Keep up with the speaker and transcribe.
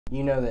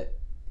You know that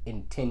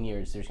in 10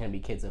 years there's going to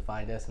be kids that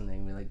find us and they're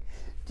going to be like,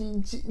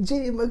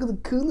 JD and Michael the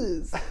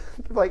coolest.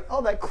 Like,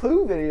 oh, that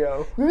Clue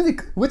video.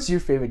 Remember what's your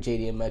favorite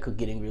JD and Michael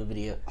getting real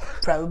video?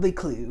 Probably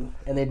Clue.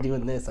 And they're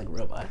doing this like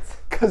robots.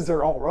 Because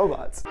they're all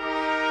robots.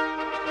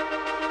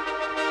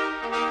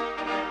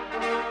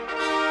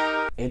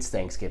 It's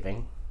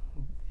Thanksgiving.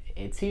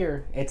 It's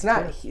here. It's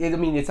not, I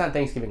mean, it's not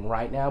Thanksgiving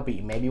right now, but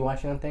you may be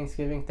watching on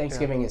Thanksgiving.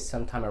 Thanksgiving is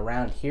sometime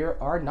around here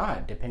or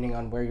not, depending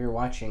on where you're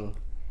watching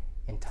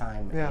in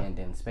time and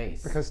in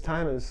space. Because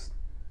time is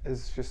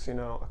just, you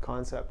know, a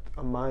concept,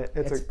 a mind.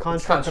 It's a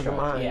construct of the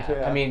mind.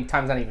 Yeah. I mean,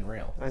 time's not even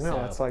real. I know.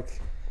 So. It's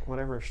like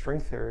whatever string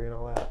theory and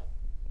all that.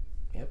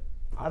 Yep.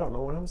 I don't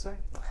know what I'm saying.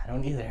 I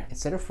don't either.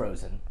 Instead of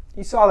Frozen.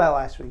 You saw that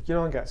last week. You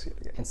don't got to see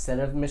it again. Instead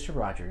of Mr.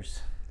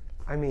 Rogers.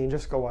 I mean,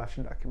 just go watch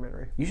the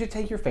documentary. You should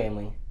take your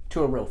family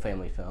to a real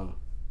family film.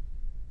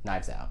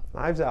 Knives Out.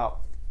 Knives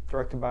Out,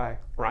 directed by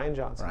Rian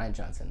Johnson. Rian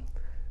Johnson.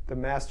 The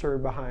master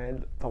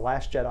behind The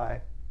Last Jedi,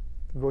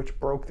 which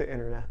broke the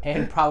internet.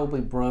 And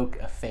probably broke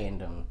a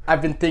fandom.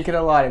 I've been thinking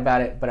a lot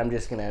about it, but I'm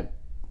just gonna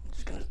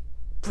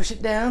push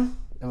it down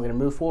and we're gonna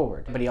move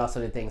forward. But he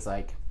also did things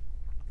like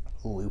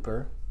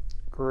Looper.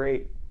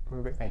 Great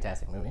movie.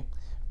 Fantastic movie.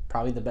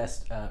 Probably the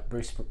best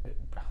Bruce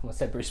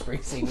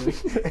Springsteen movie.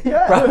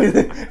 Yeah. probably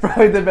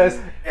the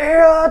best.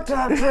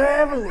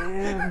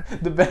 Traveling.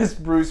 The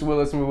best Bruce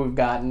Willis movie we've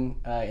gotten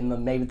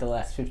in maybe the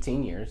last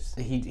 15 years.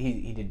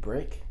 He did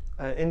Brick.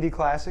 Indie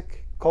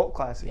classic, cult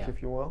classic,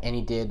 if you will. And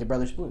he did The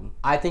Brothers Bloom.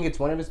 I think it's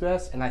one of his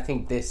best, and I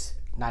think this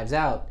Knives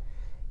Out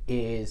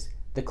is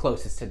the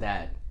closest to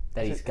that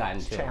he's gotten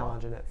to. It's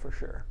challenging it for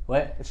sure.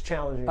 What? It's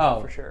challenging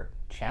it for sure.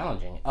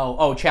 Challenging.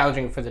 Oh,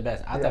 challenging it for the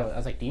best. I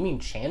was like, do you mean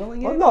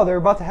channeling it? Well, no, they're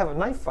about to have a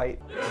knife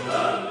fight.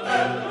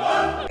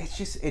 It's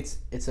just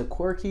it's a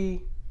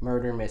quirky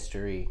murder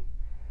mystery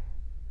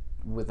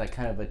with like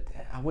kind of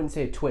I wouldn't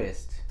say a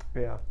twist.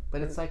 Yeah.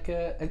 But it's like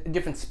a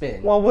different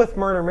spin. Well, with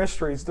murder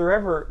mysteries,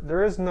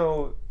 there is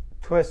no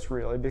twist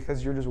really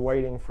because you're just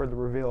waiting for the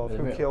reveal of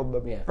who killed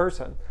the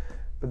person.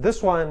 But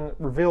this one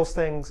reveals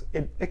things.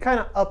 It kind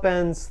of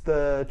upends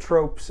the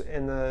tropes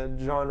and the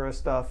genre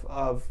stuff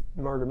of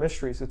murder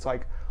mysteries. It's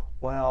like,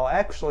 well,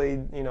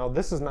 actually, you know,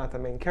 this is not the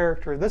main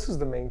character. This is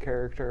the main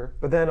character.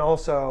 But then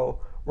also,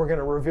 we're going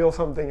to reveal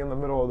something in the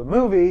middle of the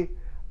movie,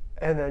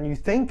 and then you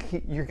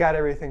think you got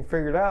everything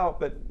figured out,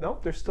 but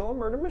nope, there's still a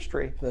murder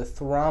mystery. The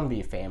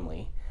Thrombey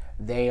family,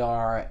 they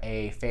are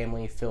a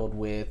family filled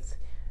with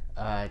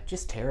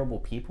just terrible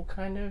people,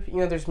 kind of. You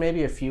know, there's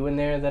maybe a few in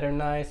there that are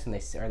nice, and they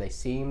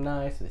seem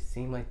nice. They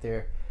seem like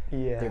they're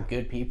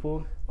good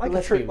people. Like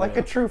a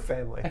true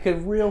family, like a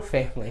real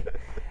family.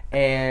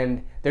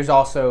 And there's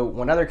also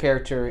one other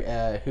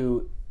character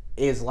who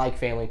is like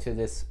family to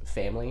this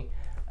family.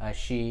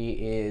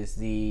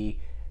 She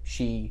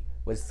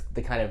was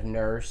the kind of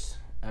nurse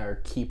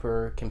or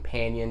keeper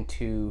companion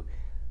to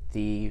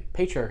the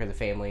patriarch of the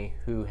family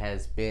who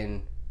has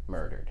been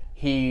murdered.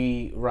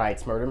 He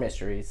writes murder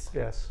mysteries.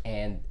 Yes.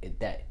 And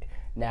that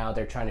now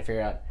they're trying to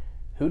figure out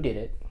who did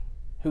it,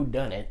 who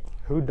done it,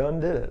 who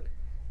done did it,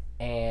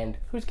 and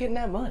who's getting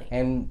that money.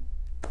 And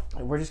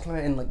we're just kind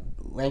of in like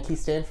Lanky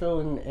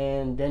Stanfield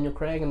and Daniel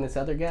Craig and this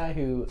other guy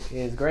who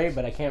is great,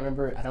 but I can't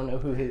remember. I don't know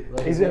who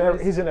he's in.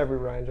 He's in every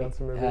Rian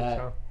Johnson movie.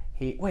 That's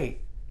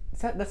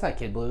not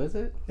Kid Blue, is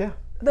it? Yeah.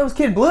 That was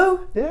Kid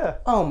Blue? Yeah.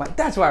 Oh my!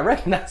 That's why I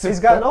recognize him. He's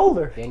gotten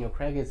older. Daniel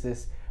Craig is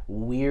this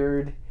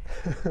weird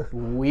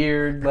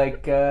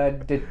like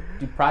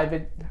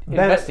private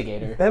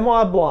investigator.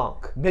 Benoit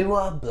Blanc.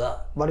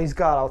 But he's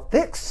got a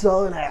thick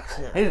Southern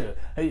accent.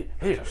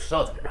 He's a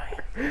Southern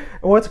man. And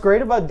what's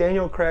great about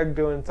Daniel Craig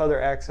doing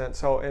Southern accent,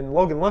 so in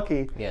Logan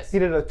Lucky, he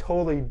did a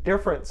totally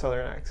different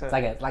Southern accent.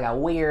 It's like a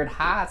weird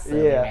high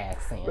Southern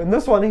accent. In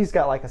this one, he's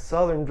got like a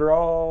Southern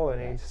drawl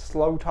and he's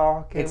slow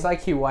talking. It's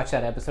like he watched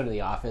that episode of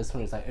The Office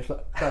when he's like,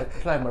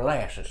 it's like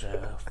molasses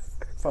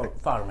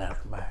falling out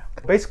of the mouth.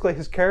 Basically,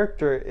 his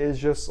character is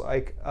just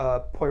like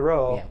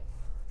Poirot,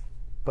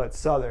 but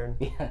Southern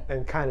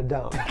and kind of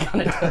dumb.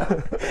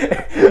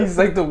 He's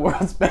like the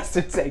world's best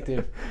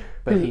detective,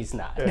 but he's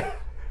not. Yeah.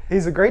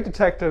 He's a great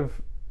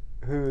detective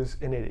who's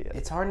an idiot.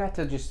 It's hard not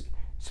to just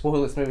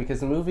spoil this movie because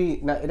the movie,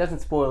 it doesn't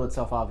spoil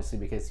itself obviously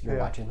because you're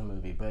watching the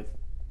movie, but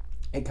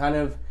it kind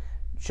of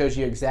shows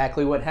you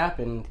exactly what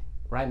happened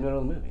right in the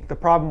middle of the movie. The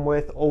problem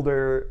with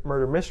older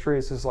murder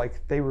mysteries is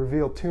like they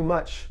reveal too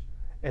much.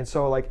 And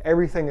so like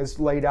everything is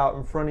laid out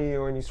in front of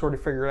you and you sort of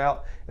figure it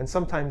out. And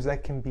sometimes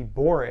that can be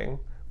boring.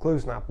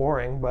 Clue's not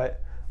boring,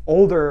 but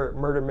older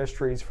murder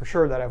mysteries for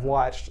sure that I've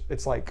watched,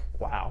 it's like,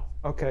 wow,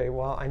 okay,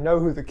 well, I know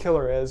who the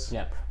killer is.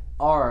 Yeah.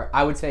 Or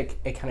I would say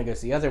it kind of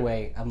goes the other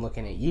way. I'm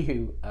looking at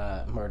you,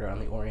 Murder on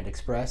the Orient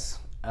Express.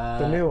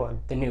 The new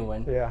one. The new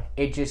one. Yeah.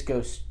 It just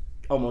goes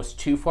almost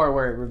too far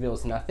where it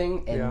reveals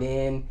nothing. And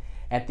then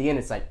at the end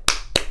it's like,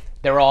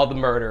 they're all the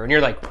murder. And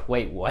you're like,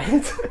 wait, what?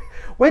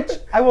 Which,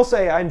 I will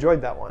say, I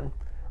enjoyed that one.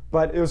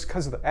 But it was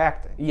because of the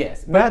acting.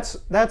 Yes.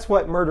 That's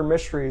what murder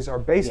mysteries are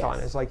based on.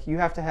 Is like you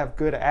have to have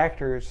good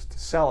actors to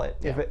sell it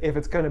if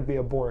it's going to be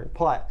a boring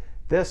plot.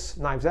 This,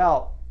 Knives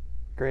Out,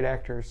 great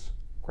actors,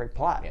 great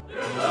plot.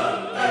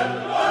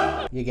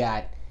 Yeah. You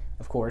got,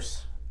 of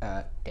course,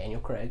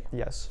 Daniel Craig.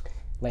 Yes.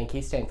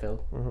 Lakeith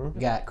Stanfield. You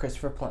got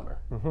Christopher Plummer.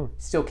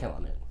 Still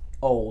killing it.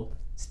 Old,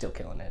 still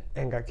killing it.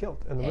 And got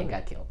killed in the movie.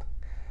 Got killed.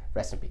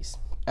 Rest in peace.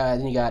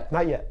 Then you got...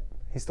 Not yet.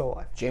 He's still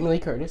alive. Jamie Lee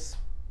Curtis.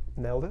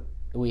 Nailed it.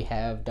 We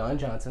have Don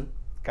Johnson.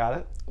 Got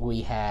it.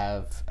 We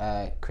have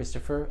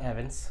Christopher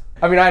Evans.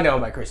 I mean, I know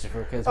my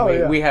Christopher because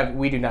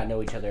we do not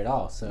know each other at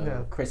all.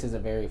 So Chris is a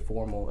very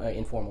formal,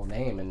 informal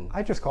name, and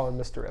I just call him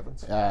Mr.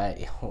 Evans.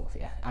 Well,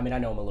 yeah. I mean, I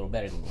know him a little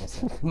better than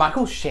this.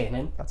 Michael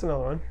Shannon. That's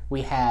another one.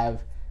 We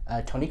have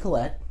Toni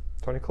Collette.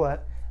 Toni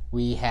Collette.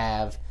 We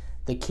have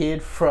the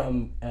kid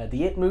from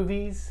the It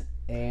movies,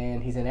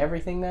 and he's in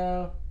everything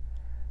now.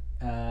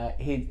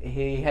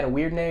 He had a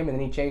weird name and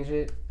then he changed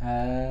it.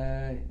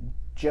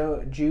 It's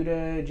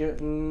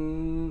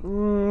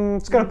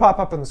gonna pop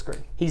up on the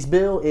screen. He's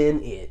Bill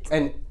in It,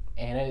 and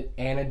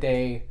Anna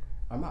de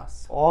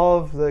Armas. All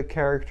of the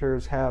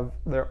characters have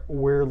their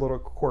weird little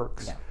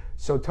quirks. Yeah.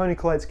 So Toni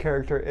Collette's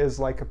character is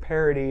like a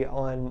parody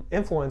on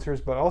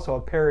influencers, but also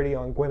a parody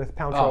on Gwyneth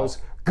Paltrow's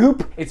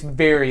Goop. It's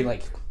very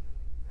like...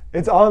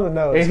 It's on the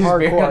nose. It's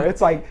hardcore.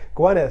 It's like,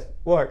 Gwyneth,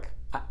 look.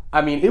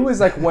 I mean, it was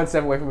like one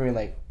step away from being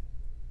like...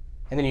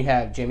 And then you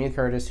have Jamie Lee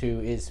Curtis,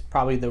 who is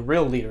probably the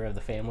real leader of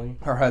the family.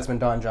 Her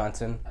husband, Don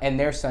Johnson. And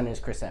their son is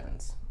Chris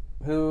Evans,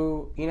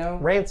 who, you know...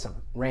 Ransom,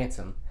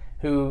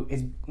 who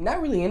is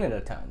not really in it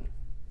a ton.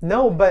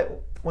 No,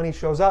 but when he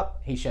shows up...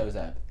 He shows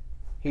up.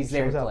 He's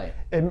there to play.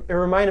 It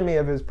reminded me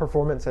of his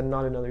performance in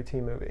Not Another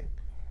Teen Movie,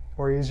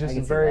 where he's just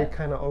very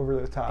kind of over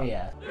the top.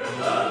 Yeah.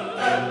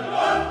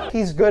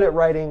 He's good at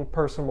writing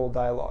personal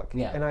dialogue.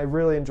 Yeah. And I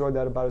really enjoyed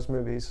that about his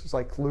movies. It's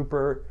like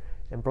Looper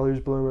and Brothers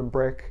Bloom and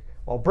Brick.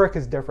 Well, Brick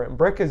is different.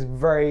 Brick is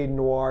very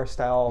noir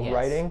style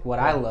writing. What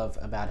I love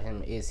about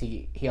him is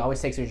he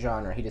always takes a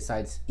genre. He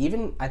decides,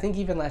 I think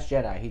even Last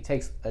Jedi, he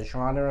takes a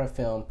genre of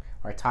film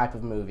or a type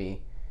of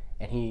movie,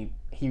 and he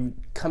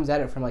comes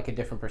at it from like a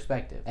different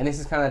perspective. And this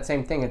is kind of that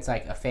same thing. It's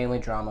like a family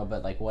drama,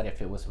 but like what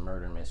if it was a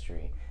murder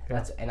mystery?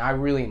 Yeah. And I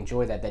really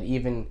enjoy that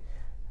even,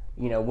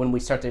 you know,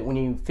 when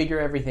you figure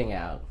everything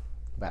out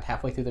about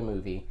halfway through the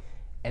movie,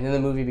 and then the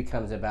movie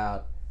becomes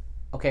about,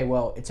 okay,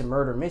 well, it's a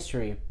murder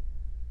mystery,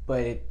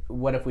 but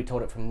what if we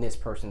told it from this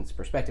person's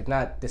perspective?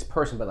 Not this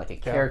person, but like a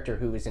character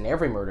who is in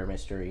every murder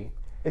mystery.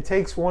 It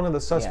takes one of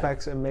the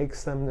suspects and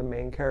makes them the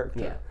main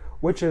character,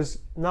 which is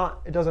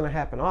it doesn't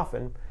happen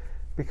often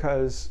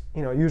because,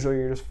 you know, usually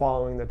you're just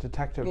following the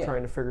detective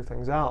trying to figure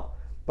things out.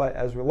 But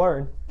as we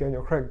learn,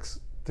 Daniel Craig's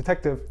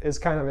detective is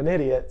kind of an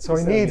idiot, so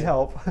he needs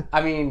help.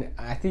 I mean,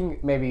 I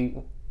think maybe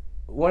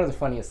one of the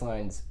funniest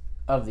lines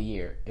of the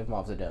year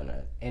involves a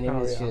donut, and it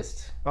was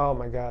just... Oh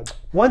my god.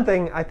 One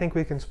thing I think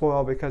we can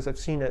spoil because I've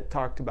seen it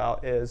talked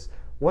about is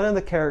one of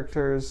the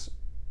characters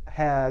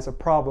has a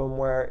problem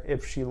where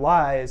if she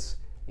lies,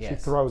 she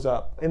throws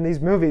up. In these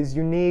movies,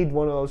 you need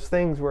one of those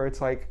things where it's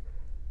like,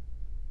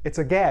 it's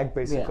a gag,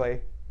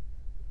 basically.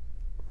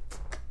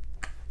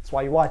 That's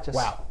why you watch us.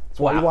 Wow. That's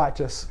why you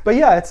watch us. But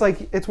yeah, it's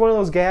like, it's one of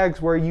those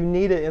gags where you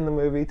need it in the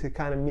movie to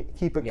kind of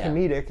keep it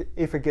comedic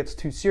if it gets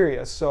too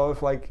serious. So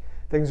if like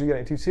things are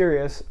getting too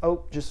serious,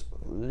 just...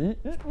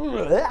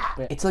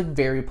 It's like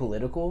very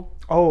political.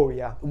 Oh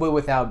yeah. But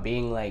without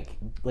being like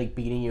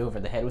beating you over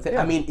the head with it.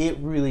 Yeah. I mean, it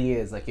really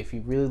is. Like if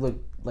you really look,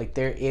 like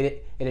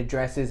it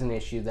addresses an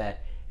issue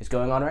that is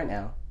going on right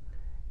now,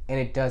 and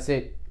it does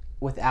it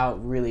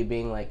without really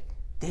being like,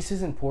 this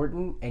is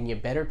important and you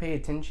better pay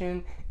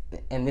attention,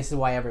 and this is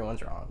why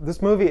everyone's wrong.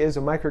 This movie is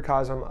a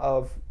microcosm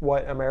of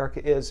what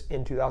America is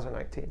in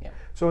 2019. Yeah.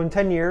 So in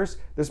 10 years,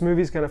 this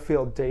movie's going to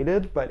feel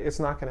dated, but it's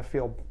not going to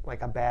feel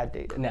like a bad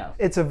dated. No.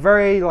 It's a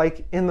very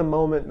like in the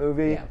moment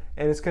movie,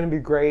 and it's going to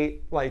be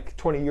great like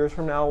 20 years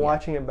from now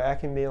watching it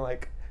back and being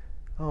like,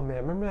 oh man,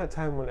 remember that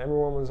time when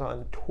everyone was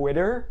on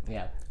Twitter?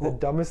 Yeah. The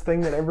dumbest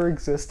thing that ever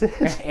existed?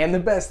 And the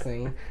best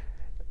thing.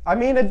 I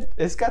mean,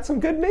 it's got some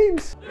good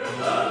memes.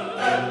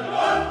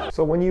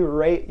 So when you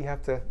rate, you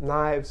have to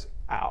knives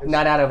out.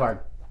 Not out of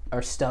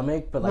our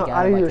stomach, but like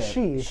out of like your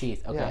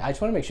sheath. Okay, Yeah. I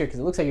just want to make sure because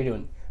it looks like you're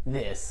doing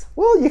this.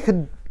 Well, you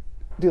could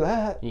do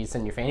that. You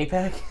send your fanny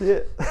pack? Yeah.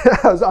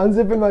 I was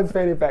unzipping my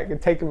fanny pack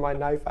and taking my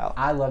knife out.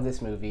 I love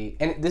this movie.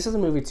 And this is a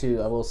movie,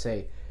 too, I will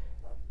say.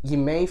 You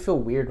may feel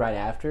weird right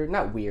after.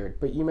 Not weird,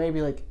 but you may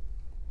be like,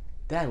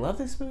 did I love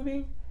this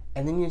movie?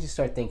 And then you just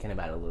start thinking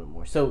about it a little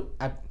more. So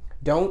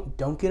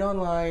don't get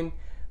online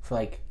for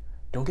like,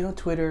 don't get on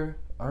Twitter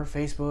or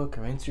Facebook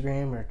or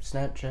Instagram or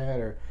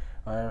Snapchat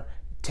or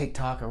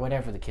TikTok or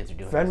whatever the kids are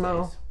doing.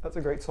 Venmo, that's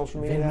a great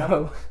social media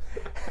Venmo,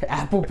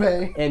 Apple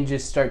Pay, and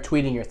just start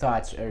tweeting your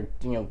thoughts or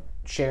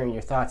sharing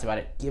your thoughts about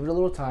it. Give it a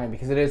little time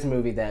because it is a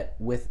movie that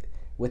with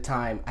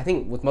time, I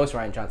think with most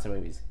Rian Johnson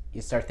movies,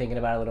 you start thinking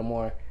about it a little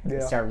more,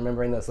 you start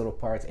remembering those little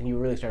parts, and you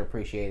really start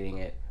appreciating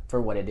it for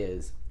what it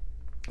is.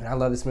 And I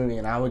love this movie,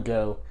 and I'm gonna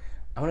go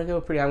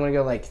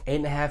like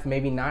 8.5,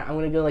 maybe 9. I'm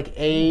gonna go like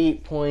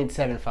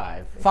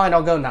 8.75. Fine,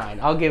 I'll go 9.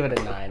 I'll give it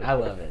a 9. I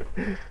love it.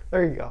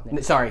 There you go.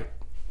 Sorry.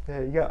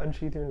 Yeah, you got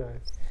unsheath your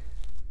knives.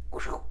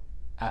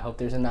 I hope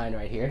there's a 9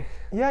 right here.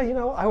 Yeah,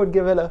 I would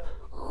give it a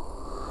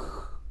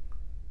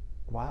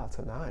Wow, it's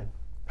a 9.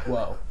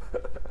 Whoa.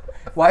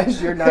 Why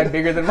is your 9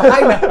 bigger than my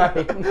 9?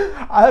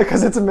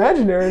 Because it's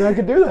imaginary and I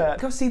could do that.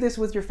 Go see this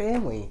with your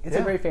family. It's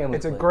a great family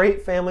flick. It's a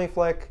great family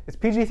flick. It's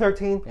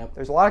PG-13. Yep.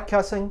 There's a lot of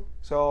cussing,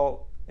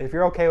 so if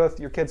you're okay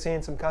with your kids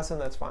seeing some cussing,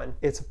 that's fine.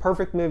 It's a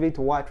perfect movie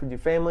to watch with your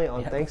family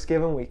on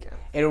Thanksgiving weekend.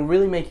 It'll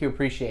really make you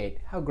appreciate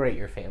how great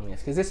your family is.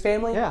 Because this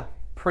family,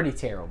 pretty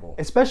terrible.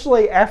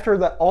 Especially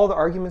after all the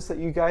arguments that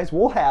you guys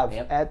will have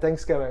at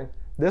Thanksgiving.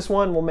 This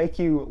one will make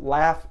you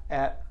laugh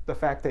at the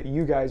fact that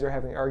you guys are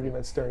having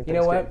arguments during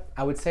Thanksgiving. You know what?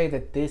 I would say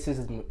that this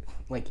is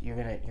like you're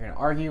gonna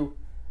argue,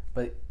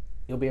 but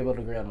you'll be able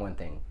to agree on one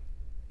thing.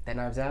 That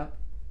Knives Out,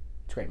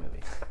 it's a great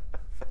movie.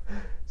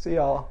 See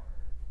y'all.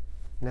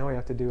 Now we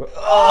have to do it.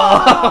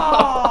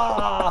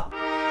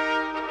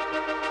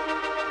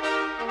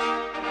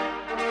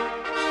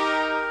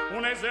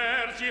 Un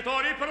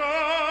esercito di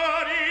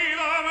prodi